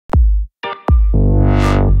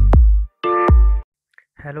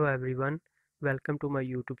Hello everyone, welcome to my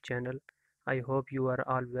YouTube channel. I hope you are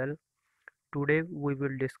all well. Today we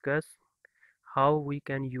will discuss how we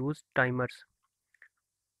can use timers,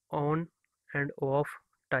 on and off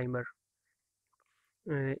timer.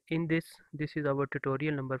 In this is our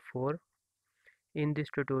tutorial number 4. In this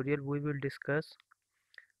tutorial we will discuss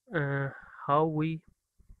uh, how we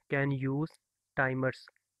can use timers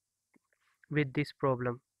with this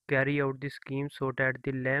problem. Carry out the scheme so that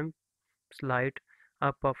the lamp's light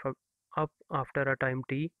up after a time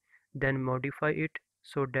t, then modify it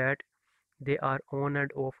so that they are on and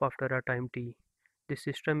off after a time t. The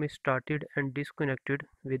system is started and disconnected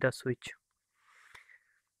with a switch.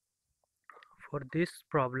 For this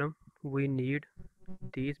problem, we need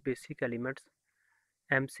these basic elements: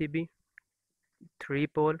 MCB, 3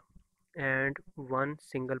 pole and 1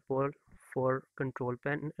 single pole for control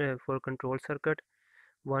circuit,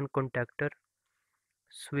 1 contactor,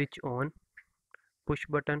 switch on, push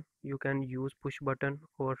button. You can use push button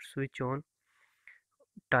or switch on,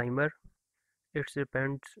 timer. It's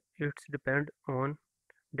depend on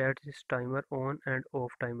that is timer on and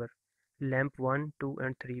off timer, lamp 1, 2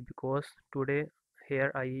 and 3, because today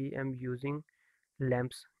here I am using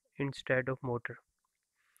lamps instead of motor.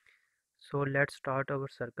 So let's start our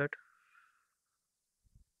circuit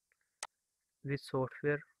with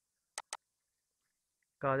software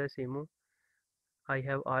CADe SIMU. I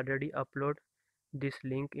have already uploaded this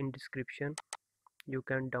link in description. You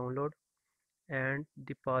can download, and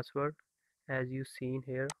the password as you seen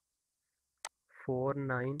here,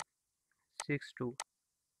 4962.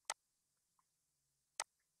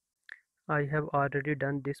 I have already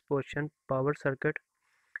done this portion, power circuit.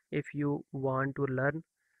 If you want to learn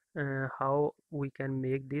how we can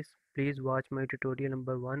make this, please watch my tutorial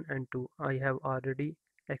number 1 and 2. I have already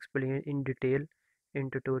explained in detail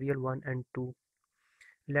in tutorial 1 and 2.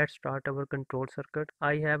 Let's start our control circuit.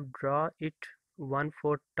 I have draw it, one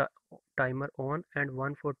for timer on and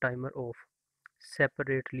one for timer off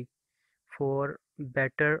separately for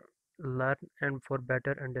better learn and for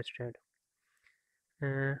better understand.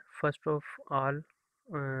 First of all,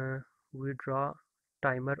 we draw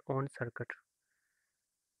timer on circuit.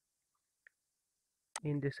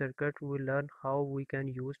 In this circuit we learn how we can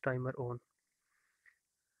use timer on.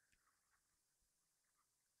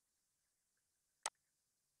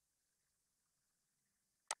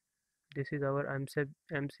 This is our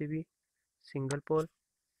MCB single pole,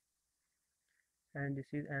 and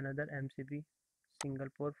this is another MCB single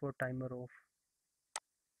pole for timer off.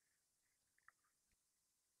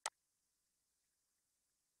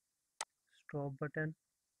 Stop button,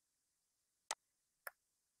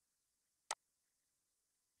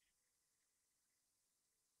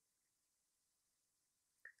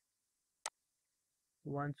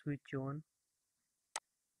 one switch on,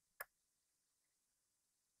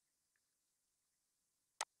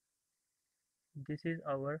 this is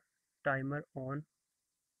our timer on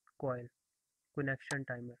coil, connection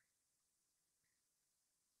timer,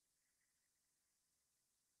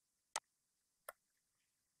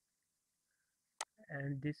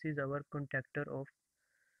 and this is our contactor of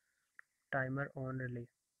timer on relay.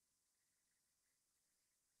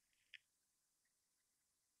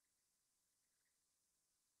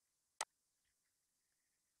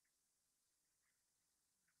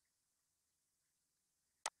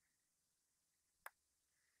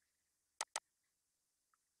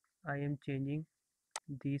 I am changing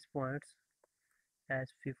these points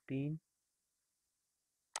as 15,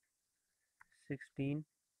 16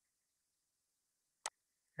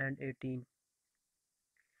 and 18.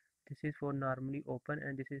 This is for normally open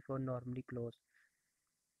and this is for normally closed,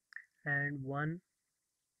 and one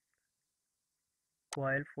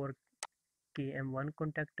coil for KM1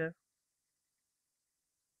 contactor,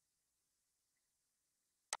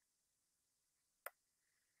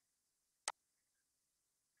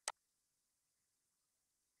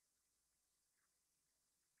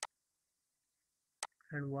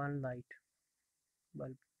 and one light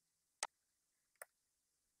bulb.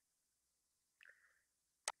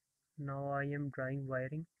 Now I am drawing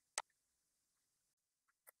wiring.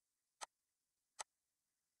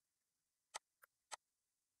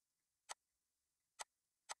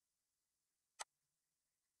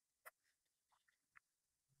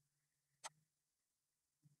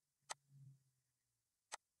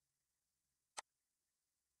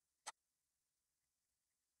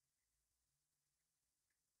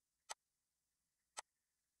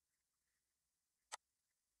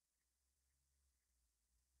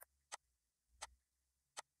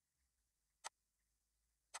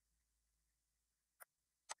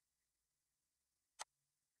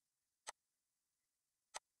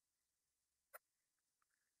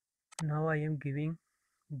 Now I am giving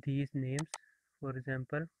these names. For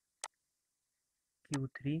example,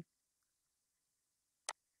 Q3,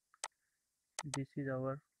 this is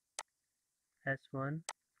our S1,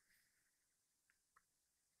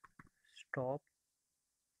 stop,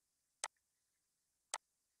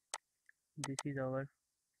 this is our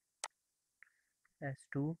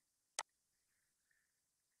S2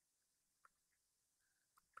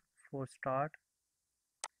 for start,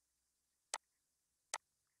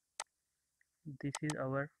 this is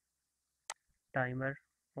our timer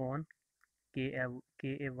on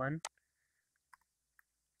KA1.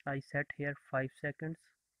 I set here 5 seconds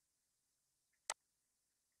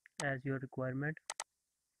as your requirement.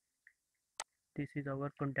 This is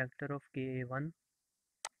our contactor of KA1.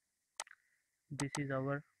 This is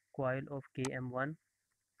our coil of KM1,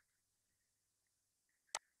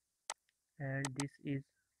 and this is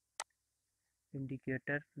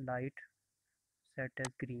indicator light set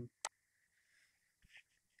as green.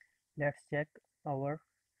 Let's check our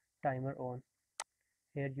timer on.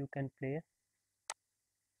 Here you can play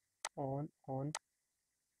on.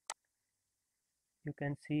 You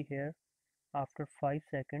can see here after 5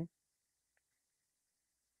 seconds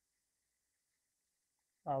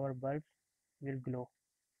our bulbs will glow.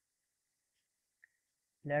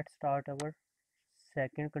 Let's start our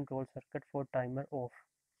second control circuit for timer off.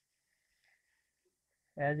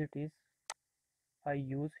 As it is, I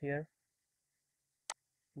use here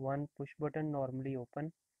one push button normally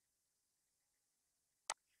open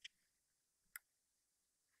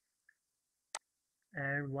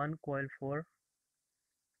and one coil for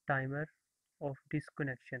timer of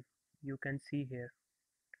disconnection. You can see here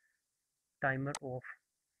timer off,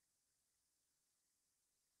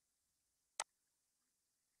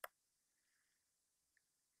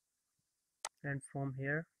 and from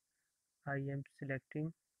here I am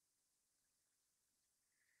selecting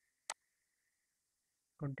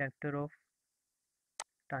contactor of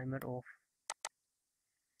timer off.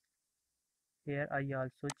 Here I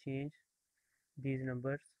also change these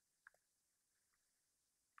numbers,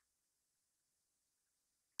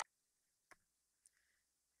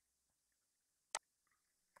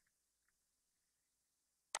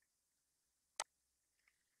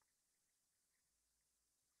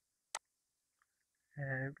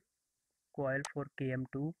 and coil for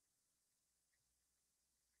KM2,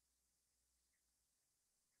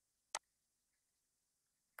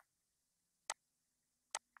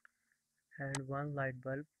 and one light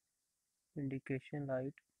bulb indication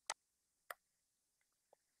light.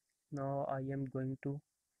 Now I am going to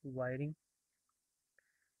wiring,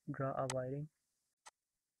 draw a wiring.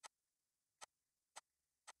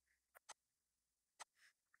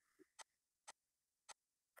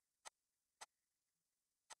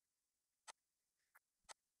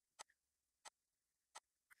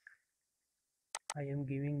 I am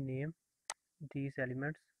giving name these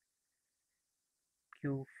elements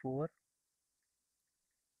Q4,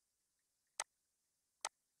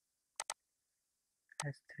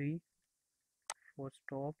 S3 for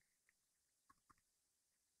stop,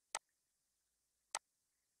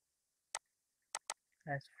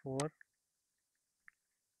 S4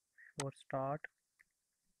 for start,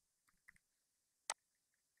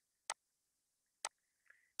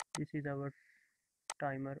 this is our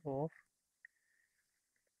timer of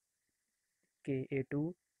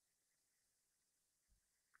KA2.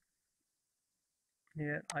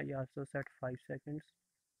 Here I also set 5 seconds.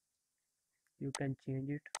 You can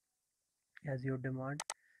change it as your demand.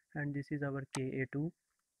 And this is our KA2.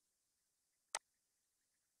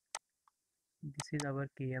 This is our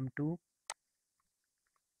KM2.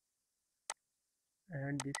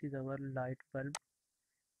 And this is our light bulb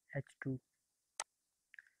H2.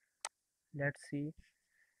 Let's see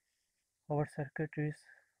our circuit is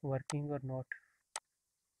working or not.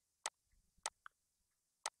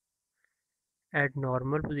 At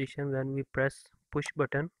normal position, when we press push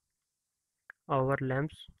button, our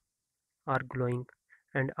lamps are glowing,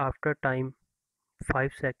 and after time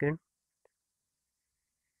 5 seconds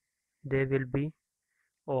they will be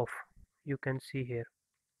off. You can see here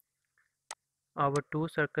our two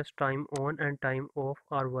circuits, time on and time off,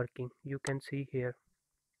 are working. You can see here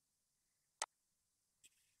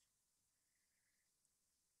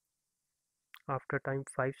after time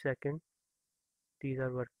 5 seconds these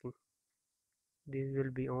are working. This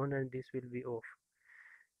will be on and this will be off.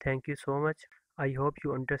 Thank you so much. I hope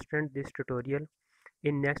you understand this tutorial.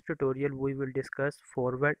 In next tutorial we will discuss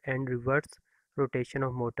forward and reverse rotation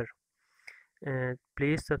of motor.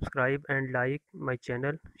 Please subscribe and like my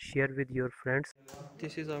channel, share with your friends.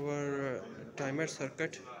 This is our timer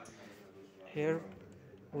circuit. Here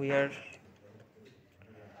we are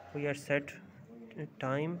we are set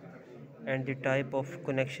time and the type of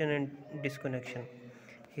connection and disconnection.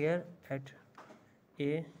 Here at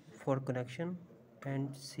A for connection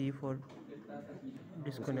and C for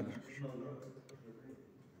disconnection.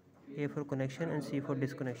 A for connection and C for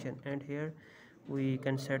disconnection, and here we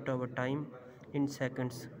can set our time in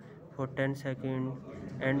seconds for 10 seconds,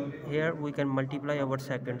 and here we can multiply our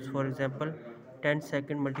seconds. For example, 10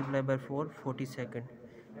 second multiplied by 4, 40 second,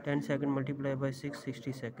 10 second multiplied by 6,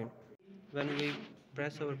 60 second. When we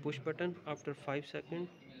press our push button, after 5 seconds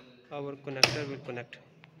our connector will connect.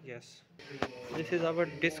 Yes, this is our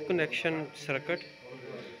disconnection circuit,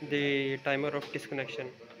 the timer of disconnection.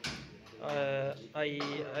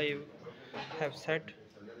 I have set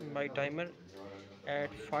my timer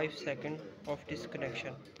at 5 seconds of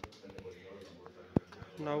disconnection.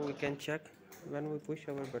 Now we can check. When we push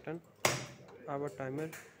our button, our timer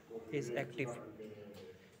is active,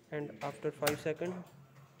 and after 5 seconds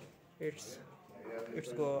it's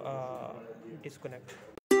go disconnect.